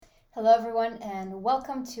Hello, everyone, and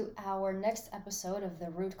welcome to our next episode of the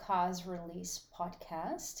Root Cause Release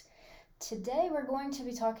podcast. Today, we're going to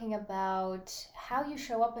be talking about how you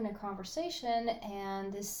show up in a conversation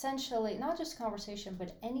and essentially, not just conversation,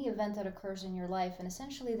 but any event that occurs in your life, and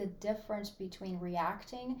essentially the difference between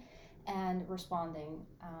reacting and responding.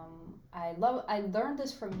 I learned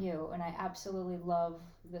this from you, and I absolutely love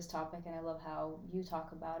this topic, and I love how you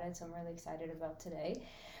talk about it. So I'm really excited about today.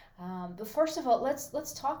 But first of all,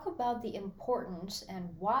 let's talk about the importance and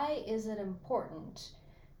why is it important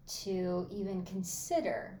to even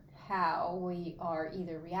consider how we are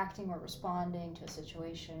either reacting or responding to a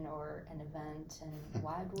situation or an event, and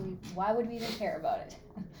why would we even care about it?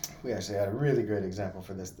 We actually had a really great example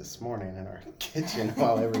for this morning in our kitchen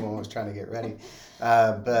while everyone was trying to get ready.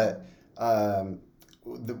 But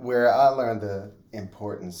where I learned the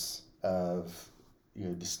importance of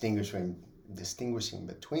distinguishing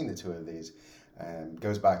between the two of these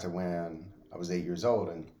goes back to when I was 8 years old,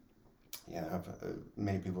 and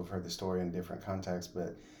many people have heard the story in different contexts,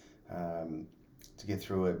 but to get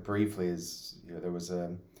through it briefly is there was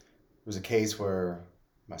a case where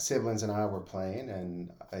my siblings and I were playing,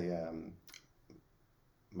 and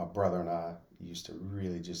my brother and I used to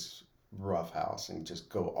really just roughhouse and just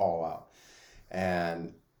go all out.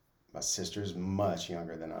 And my sister's much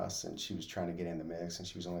younger than us, and she was trying to get in the mix, and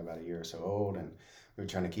she was only about a year or so old, and we were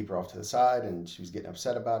trying to keep her off to the side, and she was getting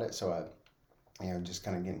upset about it. So just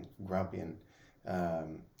kind of getting grumpy, and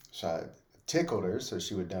so I tickled her so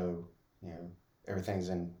she would know, everything's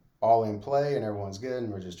all in play and everyone's good,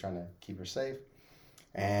 and we're just trying to keep her safe.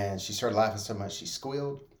 And she started laughing so much she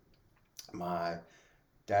squealed. My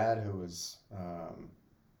dad, who was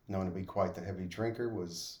known to be quite the heavy drinker,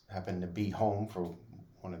 happened to be home for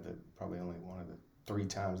probably only one of the 3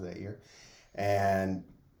 times that year, and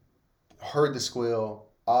heard the squeal,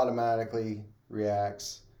 automatically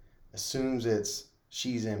reacts, assumes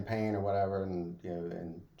she's in pain or whatever,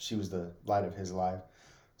 and she was the light of his life.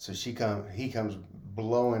 So he comes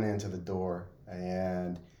blowing into the door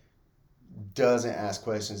and doesn't ask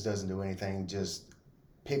questions, doesn't do anything, just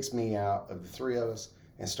picks me out of the three of us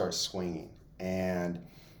and starts swinging. And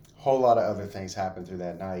a whole lot of other things happened through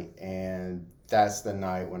that night. And that's the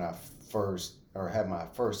night when I had my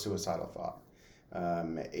first suicidal thought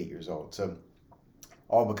at 8 years old. So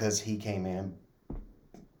all because he came in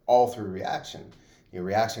all through reaction.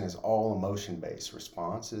 Reaction is all emotion based.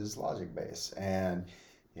 Response is logic based. And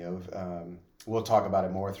we'll talk about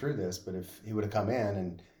it more through this. But if he would have come in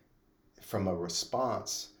and from a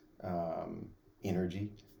response energy,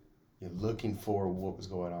 looking for what was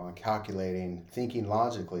going on, calculating, thinking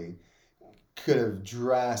logically, could have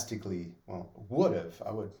drastically,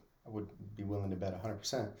 I would be willing to bet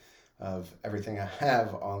 100% of everything I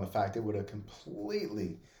have on the fact it would have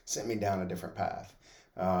completely sent me down a different path.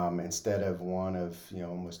 Instead of one of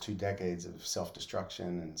almost 2 decades of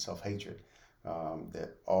self-destruction and self-hatred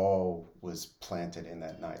that all was planted in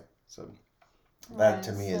that night. So that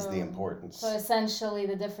to me is the importance. So essentially,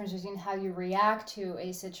 the difference between how you react to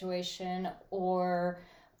a situation or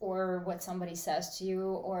what somebody says to you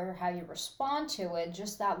or how you respond to it,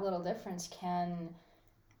 just that little difference can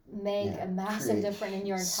make a massive difference in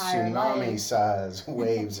your entire life. Tsunami-size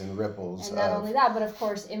waves and ripples. And not only that, but of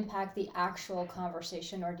course impact the actual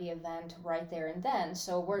conversation or the event right there and then.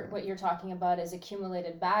 So what you're talking about is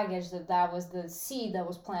accumulated baggage, that was the seed that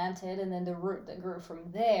was planted, and then the root that grew from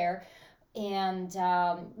there, and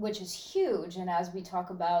which is huge. And as we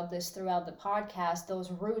talk about this throughout the podcast, those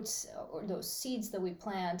roots or those seeds that we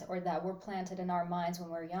plant or that were planted in our minds when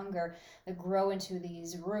we're younger, that grow into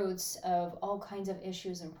these roots of all kinds of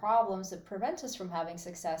issues and problems that prevent us from having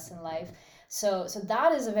success in life. So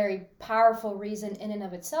that is a very powerful reason in and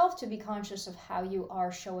of itself to be conscious of how you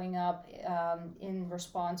are showing up in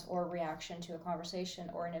response or reaction to a conversation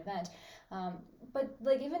or an event. But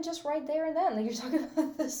like even just right there and then, like you're talking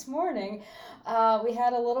about this morning, we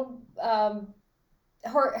had a little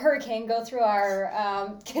hurricane go through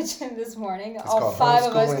our kitchen this morning. It's all called five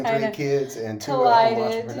of us homeschooling kind 3 of kids and 2 collided. home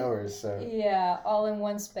entrepreneurs. So yeah, all in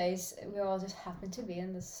one space. We all just happened to be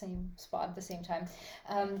in the same spot at the same time.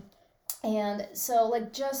 And so,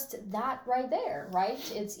 like, just that right there, right?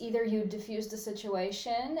 It's either you diffuse the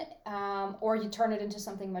situation or you turn it into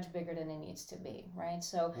something much bigger than it needs to be, right?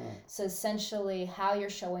 So essentially, how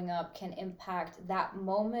you're showing up can impact that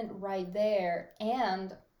moment right there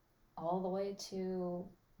and all the way to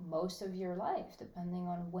most of your life, depending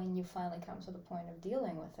on when you finally come to the point of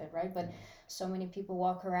dealing with it, right? But so many people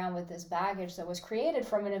walk around with this baggage that was created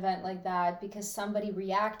from an event like that because somebody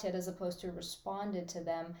reacted as opposed to responded to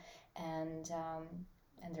them, and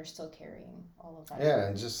they're still carrying all of that. Yeah,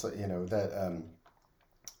 and just that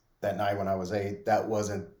that night when I was 8, it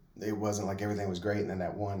wasn't like everything was great. And then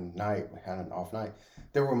that one night we had an off night.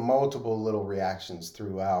 There were multiple little reactions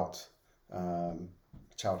throughout um,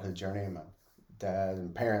 childhood journey, my dad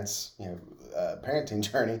and parents, parenting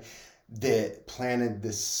journey that planted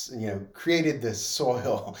this, created this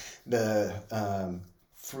soil, the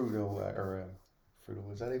fruitful or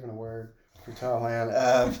fruitful, is that even a word? Fertile land.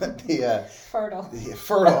 Fertile. The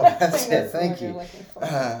fertile. That's I it. think Thank what you're you. looking for.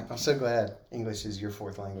 I'm so glad English is your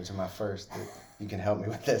fourth language and my first. That you can help me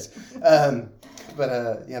with this. The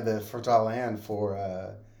fertile land for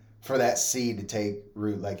that seed to take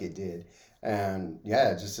root like it did. And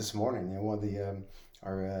yeah, just this morning, one of the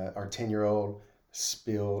our 10-year-old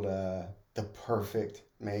spilled the perfect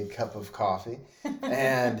made cup of coffee,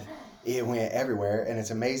 and it went everywhere. And it's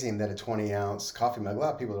amazing that a 20-ounce coffee mug, a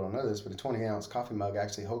lot of people don't know this, but a 20-ounce coffee mug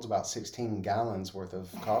actually holds about 16 gallons worth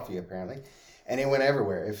of coffee, apparently. And it went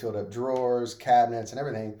everywhere. It filled up drawers, cabinets, and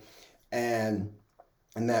everything. And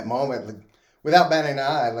in that moment, like, without batting an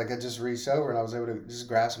eye, like I just reached over and I was able to just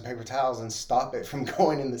grab some paper towels and stop it from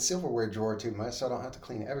going in the silverware drawer too much, so I don't have to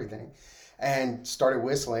clean everything. And started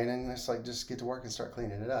whistling, and it's like, just get to work and start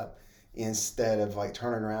cleaning it up, instead of like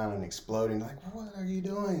turning around and exploding like, what are you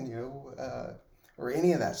doing, or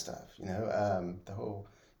any of that stuff, the whole,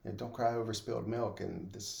 don't cry over spilled milk.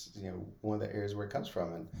 And this, one of the areas where it comes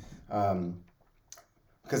from. And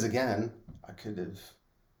because again, I could have,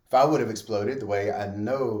 if I would have exploded the way I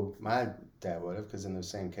know my dad would have, because in those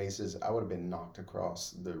same cases I would have been knocked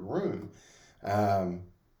across the room.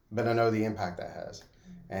 But I know the impact that has.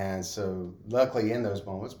 And so luckily in those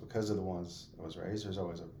moments, because of the ones I was raised, there's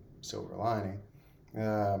always a silver lining.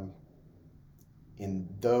 In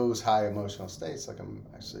those high emotional states, like, I'm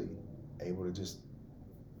actually able to just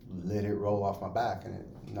let it roll off my back and it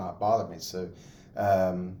not bother me. So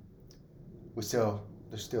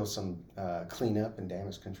there's still some cleanup and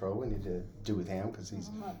damage control we need to do with him, because he's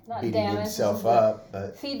not beating damage, himself up.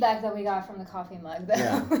 But feedback that we got from the coffee mug that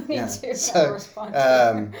yeah, we need yeah. to respond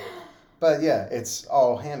to. But yeah, it's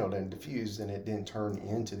all handled and diffused, and it didn't turn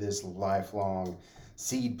into this lifelong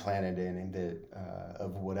seed planted in it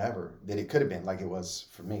of whatever that it could have been, like it was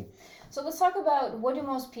for me. So let's talk about, what do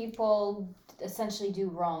most people essentially do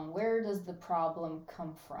wrong? Where does the problem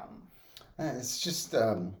come from? It's just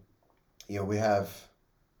we have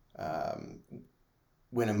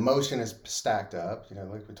when emotion is stacked up,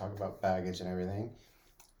 like we talk about baggage and everything,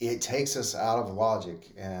 it takes us out of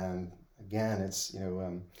logic. And again, it's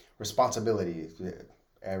responsibility.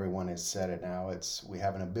 Everyone has said it now. It's, we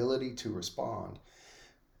have an ability to respond,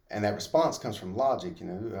 and that response comes from logic.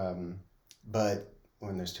 But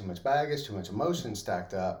when there's too much baggage, too much emotion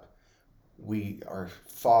stacked up, we are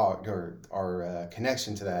fogged, or our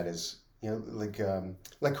connection to that is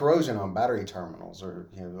like corrosion on battery terminals, or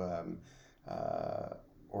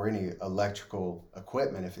or any electrical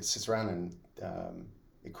equipment. If it sits around and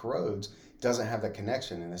it corrodes, it doesn't have that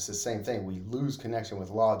connection. And it's the same thing. We lose connection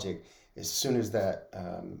with logic as soon as that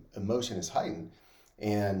emotion is heightened.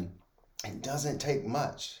 And it doesn't take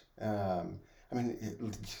much.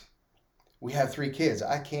 We have 3 kids.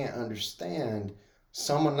 I can't understand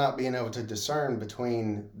someone not being able to discern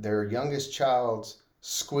between their youngest child's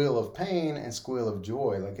squeal of pain and squeal of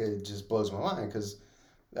joy. Like, it just blows my mind, because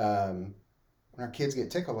when our kids get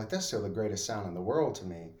tickled, like, that's still the greatest sound in the world to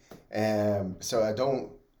me. And so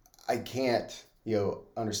I can't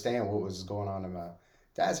understand what was going on in my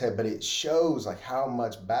dad's head, but it shows like how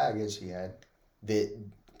much baggage he had that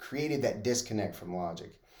created that disconnect from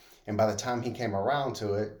logic. And by the time he came around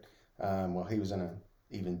to it, he was in a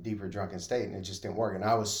even deeper drunken state, and it just didn't work. And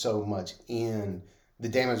I was so much in, the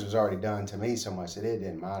damage was already done to me so much that it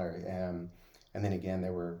didn't matter. And then again,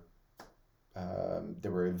 there were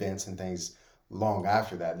events and things long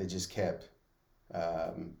after that that just kept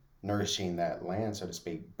nourishing that land, so to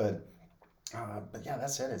speak. But yeah,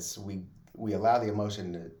 that's it. It's we allow the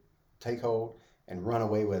emotion to take hold and run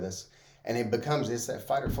away with us, and it's that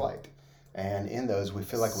fight or flight. And in those, we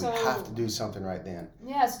feel like we have to do something right then.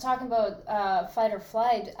 Yeah, so talking about fight or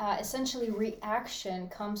flight, essentially reaction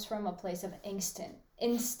comes from a place of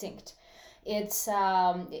instinct. It's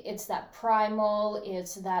that primal,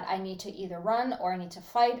 it's that I need to either run, or I need to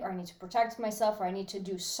fight, or I need to protect myself, or I need to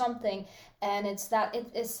do something. And it's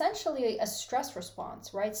essentially a stress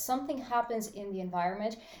response, right? Something happens in the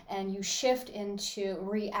environment and you shift into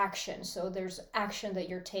reaction. So there's action that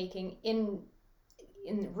you're taking in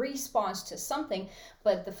response to something,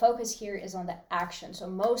 but the focus here is on the action. So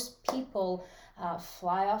most people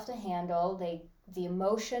fly off the handle. They the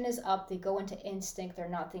emotion is up, they go into instinct, they're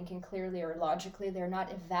not thinking clearly or logically, they're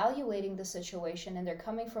not evaluating the situation, and they're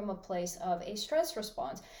coming from a place of a stress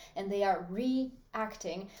response, and they are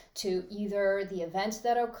reacting to either the event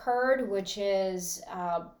that occurred, which is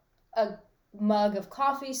a mug of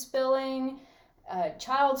coffee spilling, a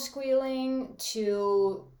child squealing,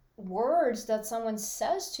 to words that someone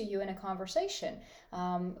says to you in a conversation.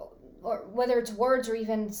 Or whether it's words or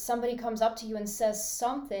even somebody comes up to you and says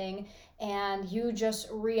something and you just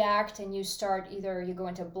react and you start, either you go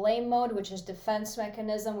into blame mode, which is defense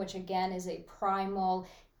mechanism, which again is a primal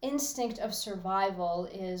instinct of survival,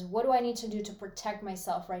 is what do I need to do to protect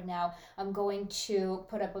myself right now? I'm going to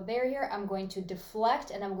put up a barrier, I'm going to deflect,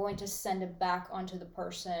 and I'm going to send it back onto the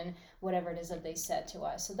person, whatever it is that they said to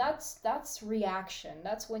us. So that's reaction.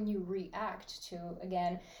 That's when you react to,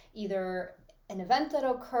 again, either an event that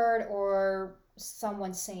occurred or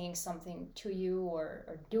someone saying something to you,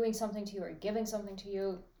 or doing something to you, or giving something to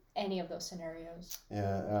you, any of those scenarios.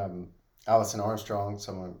 Yeah, Alison Armstrong,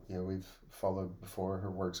 someone we've followed before,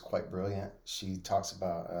 her work's quite brilliant. She talks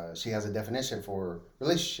about, she has a definition for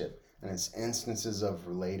relationship, and it's instances of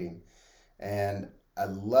relating. And I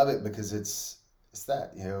love it because it's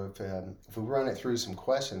that, if we run it through some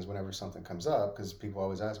questions whenever something comes up, because people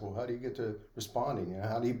always ask, well, how do you get to responding?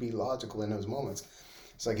 How do you be logical in those moments?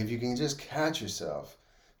 It's like, if you can just catch yourself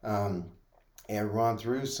and run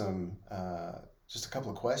through some, just a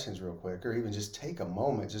couple of questions real quick, or even just take a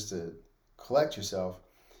moment just to collect yourself.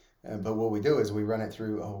 But what we do is we run it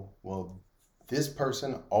through, oh, well, this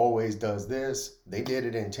person always does this. They did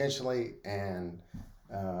it intentionally, and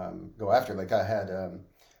go after it. Like, I had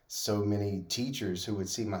so many teachers who would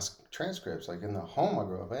see my transcripts, like in the home I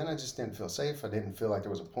grew up in. I just didn't feel safe. I didn't feel like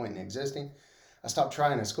there was a point in existing. I stopped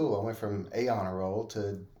trying in school. I went from A honor roll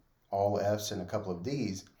to all F's and a couple of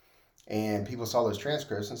D's. And people saw those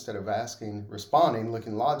transcripts, instead of responding,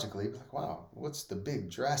 looking logically, like, wow, what's the big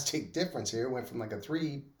drastic difference here? It went from like a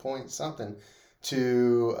 3 point something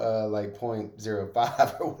to like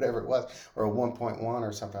 0.05 or whatever it was, or a 1.1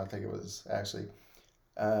 or something. I think it was actually.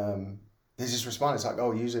 They just responded. It's like,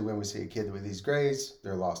 oh, usually when we see a kid with these grades,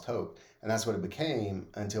 they're lost hope. And that's what it became,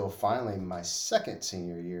 until finally my second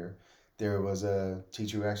senior year, there was a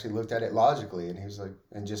teacher who actually looked at it logically, and he was like,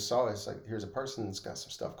 and just saw it's like, here's a person that's got some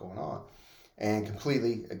stuff going on. And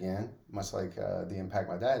completely, again, much like the impact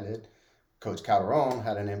my dad did, Coach Calderon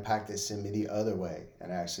had an impact that sent me the other way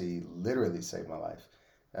and actually literally saved my life.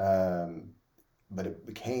 But it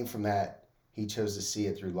became from that, he chose to see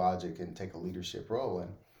it through logic and take a leadership role.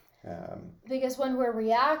 And because when we're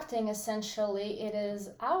reacting, essentially, it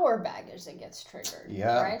is our baggage that gets triggered.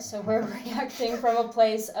 Yeah. Right? So we're reacting from a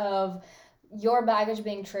place of your baggage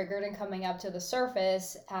being triggered and coming up to the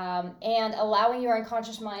surface, and allowing your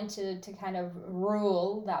unconscious mind to kind of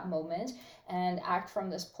rule that moment and act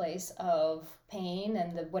from this place of pain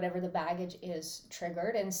and whatever the baggage is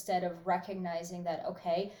triggered, instead of recognizing that,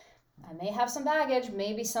 okay, I may have some baggage,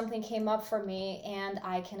 maybe something came up for me, and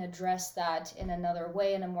I can address that in another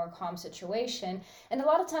way, in a more calm situation. And a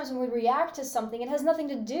lot of times when we react to something, it has nothing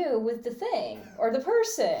to do with the thing or the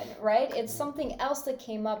person, right? It's something else that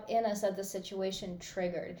came up in us that the situation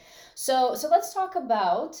triggered. So let's talk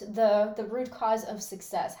about the root cause of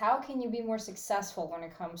success. How can you be more successful when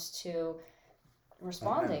it comes to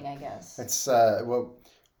responding, I guess? It's,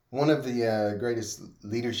 one of the greatest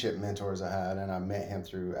leadership mentors I had, and I met him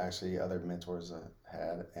through actually other mentors I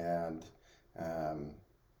had, and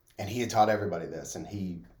he had taught everybody this, and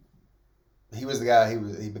he was the guy.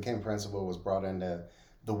 He became principal, was brought into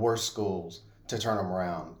the worst schools to turn them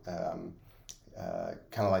around.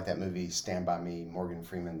 Kind of like that movie Stand By Me, Morgan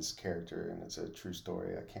Freeman's character, and it's a true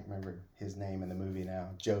story. I can't remember his name in the movie now,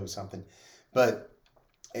 Joe something, but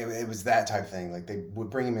it was that type of thing. Like, they would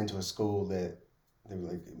bring him into a school that they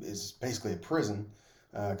were like, it's basically a prison,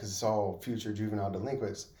 because it's all future juvenile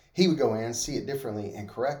delinquents. He would go in, see it differently, and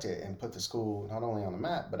correct it, and put the school not only on the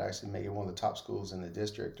map, but actually make it one of the top schools in the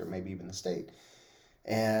district, or maybe even the state.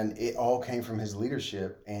 And it all came from his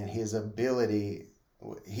leadership and his ability.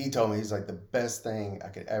 He told me, he's like, the best thing I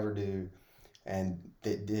could ever do, and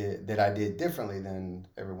that I did differently than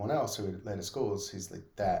everyone else who had led a school, he's like,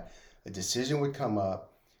 that a decision would come up,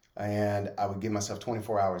 and I would give myself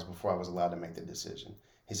 24 hours before I was allowed to make the decision.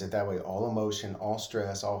 He said that way all emotion, all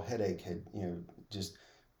stress, all headache had,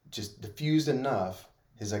 just diffused enough.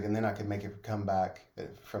 He's like, and then I could make it come back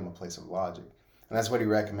from a place of logic. And that's what he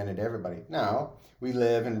recommended to everybody. Now, we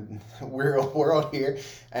live in a weird world here,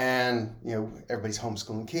 and everybody's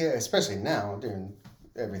homeschooling kids, especially now during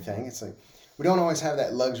everything. It's like we don't always have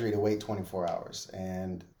that luxury to wait 24 hours.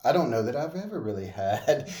 And I don't know that I've ever really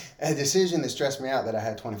had a decision that stressed me out that I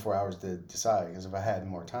had 24 hours to decide, because if I had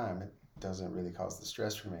more time, it doesn't really cause the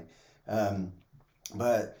stress for me.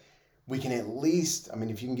 But we can at least, I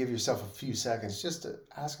mean, if you can give yourself a few seconds just to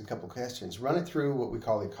ask a couple questions, run it through what we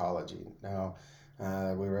call ecology. Now,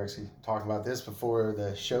 we were actually talking about this before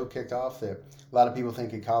the show kicked off, that a lot of people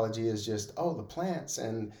think ecology is just, oh, the plants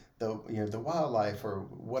and the wildlife or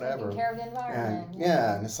whatever. Taking care of the environment.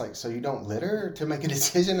 And it's like, so you don't litter to make a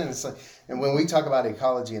decision? And it's like, and when we talk about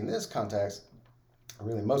ecology in this context,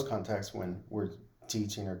 really most contexts when we're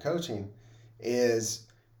teaching or coaching, is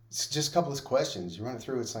it's just a couple of questions. You run it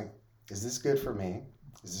through, it's like, is this good for me?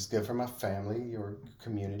 Is this good for my family or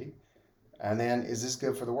community? And then, is this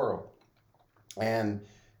good for the world? And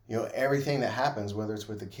everything that happens, whether it's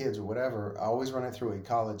with the kids or whatever, I always run it through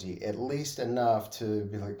ecology, at least enough to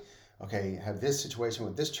be like, okay, have this situation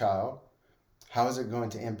with this child, how is it going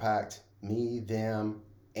to impact me, them,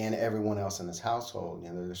 and everyone else in this household?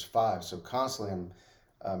 There's 5, so constantly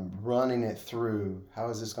I'm running it through, how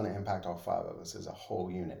is this going to impact all 5 of us as a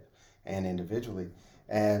whole unit and individually?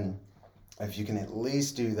 And if you can at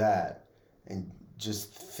least do that and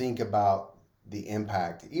just think about the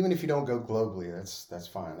impact, even if you don't go globally, that's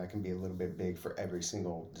fine. That can be a little bit big for every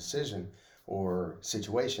single decision or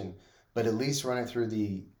situation, but at least run it through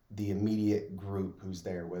the immediate group who's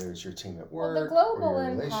there, whether it's your team at work. Well, the global or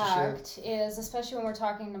your impact is, especially when we're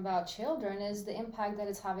talking about children, is the impact that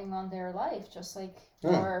it's having on their life, just like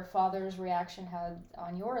your father's reaction had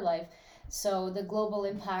on your life. So the global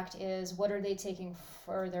impact is, what are they taking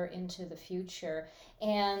further into the future?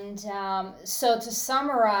 And so to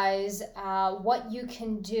summarize what you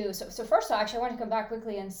can do. So first of all, actually, I want to come back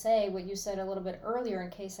quickly and say what you said a little bit earlier in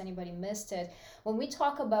case anybody missed it. When we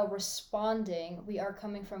talk about responding, we are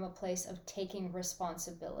coming from a place of taking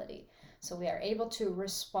responsibility. So we are able to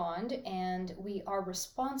respond, and we are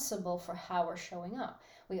responsible for how we're showing up.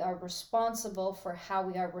 We are responsible for how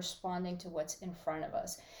we are responding to what's in front of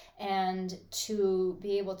us. And to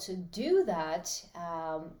be able to do that,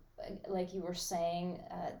 like you were saying,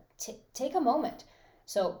 take a moment.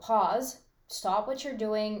 So pause, stop what you're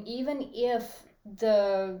doing, even if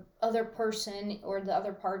the other person or the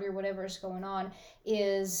other party or whatever is going on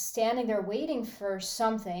is standing there waiting for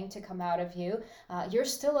something to come out of you. You're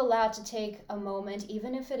still allowed to take a moment,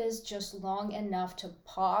 even if it is just long enough to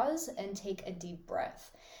pause and take a deep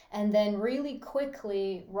breath. And then really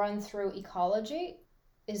quickly run through ecology.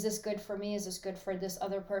 Is this good for me? Is this good for this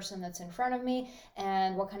other person that's in front of me?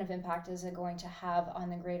 And what kind of impact is it going to have on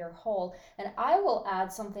the greater whole? And I will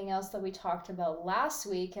add something else that we talked about last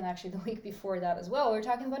week, and actually the week before that as well. We were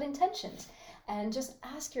talking about intentions. And just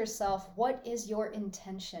ask yourself, what is your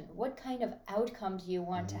intention? What kind of outcome do you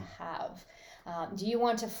want to have? Do you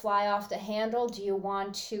want to fly off the handle? Do you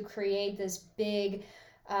want to create this big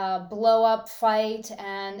blow up fight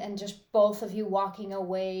and just both of you walking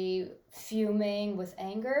away fuming with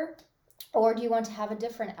anger? Or do you want to have a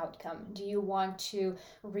different outcome? Do you want to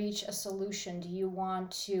reach a solution? Do you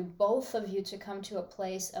want to both of you to come to a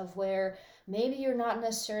place of where maybe you're not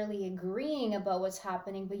necessarily agreeing about what's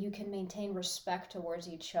happening, but you can maintain respect towards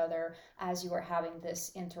each other as you are having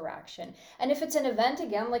this interaction? And if it's an event,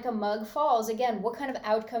 again, like a mug falls, again, what kind of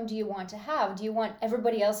outcome do you want to have? Do you want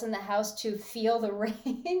everybody else in the house to feel the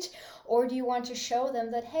rage? Or do you want to show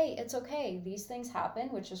them that, hey, it's okay, these things happen,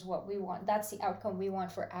 which is what we want. That's the outcome we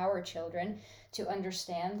want for our children, to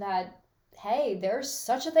understand that, hey, there's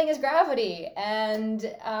such a thing as gravity. And,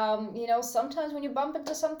 sometimes when you bump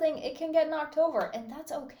into something, it can get knocked over, and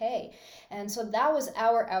that's okay. And so that was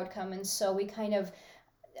our outcome. And so we kind of,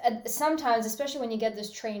 sometimes, especially when you get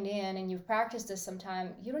this trained in and you've practiced this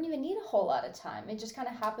sometime, you don't even need a whole lot of time. It just kind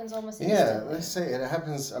of happens almost instantly. Yeah, let's say it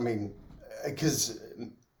happens, because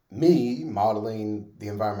me modeling the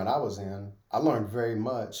environment I was in, I learned very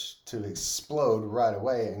much to explode right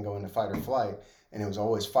away and go into fight or flight, and it was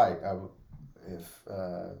always fight.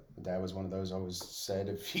 Dad was one of those, always said,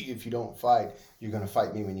 if you don't fight, you're going to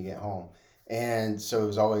fight me when you get home. And so it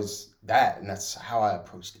was always that, and that's how I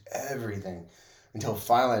approached everything until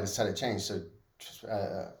finally I decided to change. So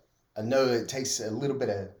I know it takes a little bit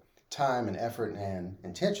of time and effort and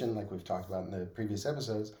intention, like we've talked about in the previous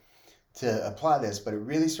episodes, to apply this, but it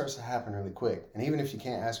really starts to happen really quick. And even if you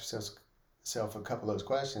can't ask yourself a couple of those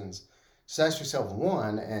questions, just ask yourself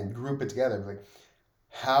one and group it together. Like,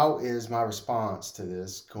 how is my response to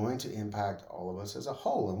this going to impact all of us as a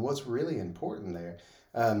whole? And what's really important there?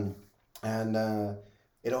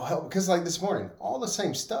 It'll help, because like this morning, all the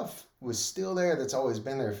same stuff was still there that's always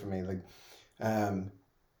been there for me. Like,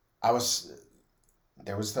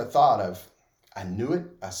 there was the thought of, I knew it.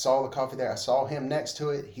 I saw the coffee there. I saw him next to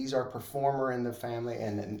it. He's our performer in the family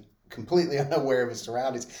and completely unaware of his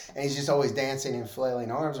surroundings. And he's just always dancing and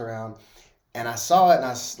flailing arms around. And I saw it and I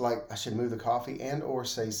was like, I should move the coffee and or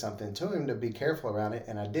say something to him to be careful around it.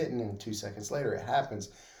 And I didn't. And 2 seconds later, it happens.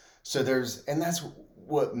 So and that's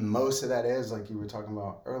what most of that is, like you were talking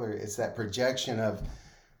about earlier. It's that projection of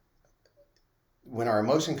when our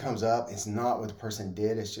emotion comes up, it's not what the person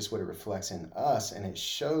did, it's just what it reflects in us. And it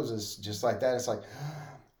shows us just like that. It's like,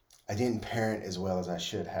 I didn't parent as well as I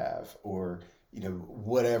should have, or,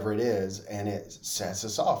 whatever it is. And it sets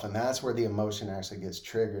us off. And that's where the emotion actually gets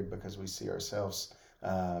triggered because we see ourselves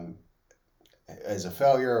as a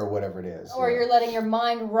failure or whatever it is. Or you're letting your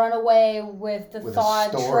mind run away with the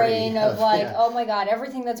thought train of like, oh my God,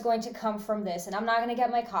 everything that's going to come from this, and I'm not going to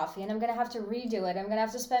get my coffee, and I'm going to have to redo it, I'm going to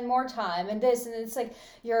have to spend more time, and this, and it's like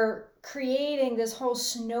you're creating this whole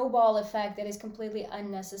snowball effect that is completely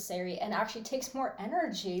unnecessary and actually takes more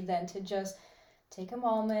energy than to just take a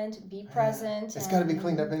moment, be present. It's got to be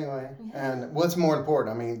cleaned up anyway. Yeah. And what's more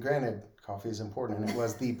important? I mean, granted, coffee is important, and it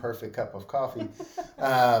was the perfect cup of coffee.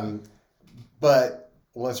 But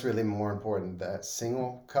what's really more important, that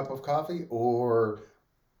single cup of coffee or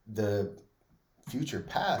the future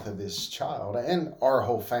path of this child and our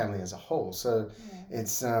whole family as a whole? So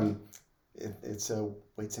it's a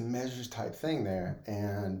weights and measures type thing there,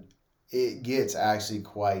 and it gets actually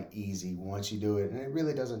quite easy once you do it, and it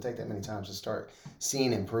really doesn't take that many times to start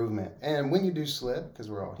seeing improvement. And when you do slip,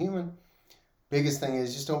 because we're all human, biggest thing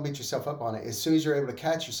is just don't beat yourself up on it. As soon as you're able to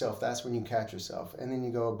catch yourself, that's when you catch yourself. And then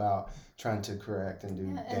you go about trying to correct and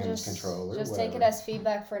do damage control or just whatever. Take it as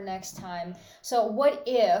feedback for next time. So what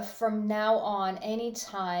if from now on,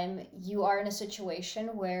 anytime you are in a situation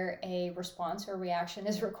where a response or reaction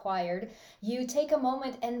is required, you take a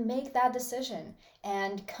moment and make that decision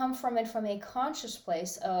and come from it from a conscious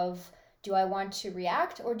place of, do I want to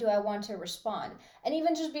react or do I want to respond? And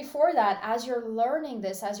even just before that, as you're learning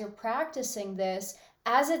this, as you're practicing this,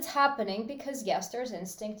 as it's happening, because yes, there's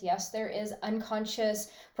instinct, yes, there is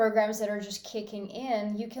unconscious programs that are just kicking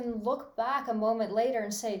in, you can look back a moment later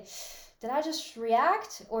and say, did I just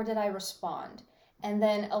react or did I respond? And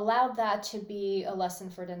then allow that to be a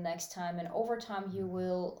lesson for the next time. And over time, you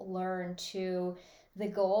will learn to, the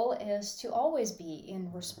goal is to always be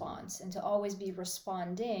in response and to always be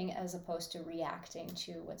responding as opposed to reacting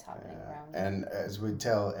to what's happening around you. And as we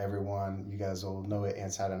tell everyone, you guys will know it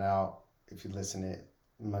inside and out if you listen to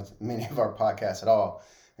many of our podcasts at all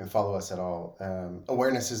and follow us at all.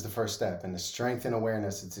 Awareness is the first step, and the strength in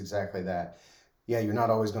awareness, it's exactly that. Yeah, you're not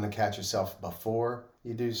always going to catch yourself before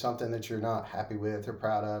you do something that you're not happy with or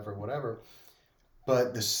proud of or whatever.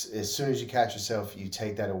 But as soon as you catch yourself, you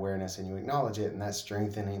take that awareness and you acknowledge it, and that's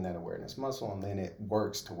strengthening that awareness muscle, and then it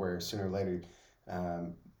works to where sooner or later,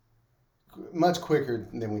 much quicker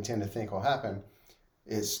than we tend to think will happen,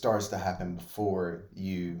 it starts to happen before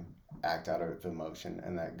you act out of emotion,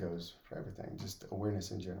 and that goes for everything, just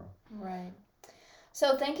awareness in general. Right.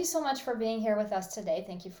 So thank you so much for being here with us today.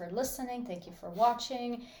 Thank you for listening. Thank you for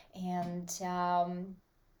watching. And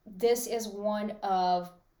this is one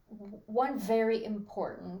very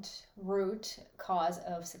important root cause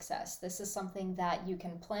of success. This is something that you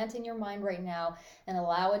can plant in your mind right now and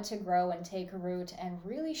allow it to grow and take root and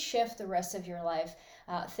really shift the rest of your life.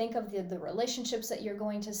 Think of the relationships that you're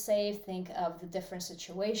going to save. Think of the different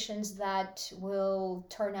situations that will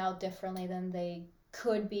turn out differently than they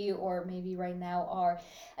could be or maybe right now are.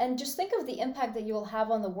 And just think of the impact that you will have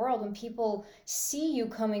on the world when people see you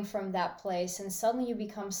coming from that place and suddenly you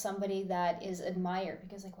become somebody that is admired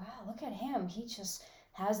because like, wow, look at him. He just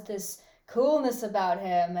has this coolness about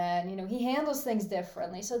him and he handles things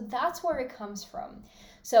differently. So that's where it comes from.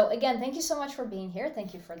 So again, thank you so much for being here.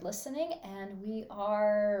 Thank you for listening. And we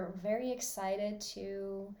are very excited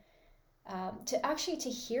to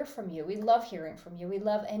hear from you. We love hearing from you. We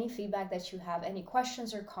love any feedback that you have, any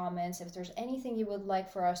questions or comments. If there's anything you would like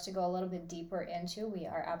for us to go a little bit deeper into, we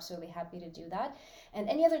are absolutely happy to do that. And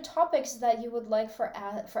any other topics that you would like for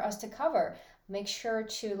us to cover, make sure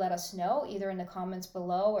to let us know either in the comments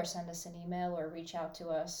below or send us an email or reach out to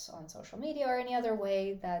us on social media or any other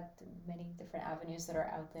way, that many different avenues that are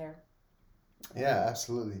out there. Yeah,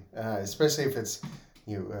 absolutely. Especially if it's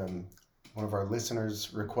one of our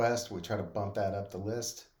listeners' requests, we try to bump that up the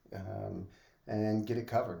list and get it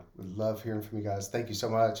covered. We love hearing from you guys. Thank you so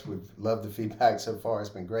much. We've loved the feedback so far. It's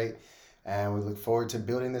been great. And we look forward to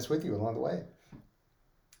building this with you along the way.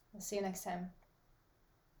 We'll see you next time.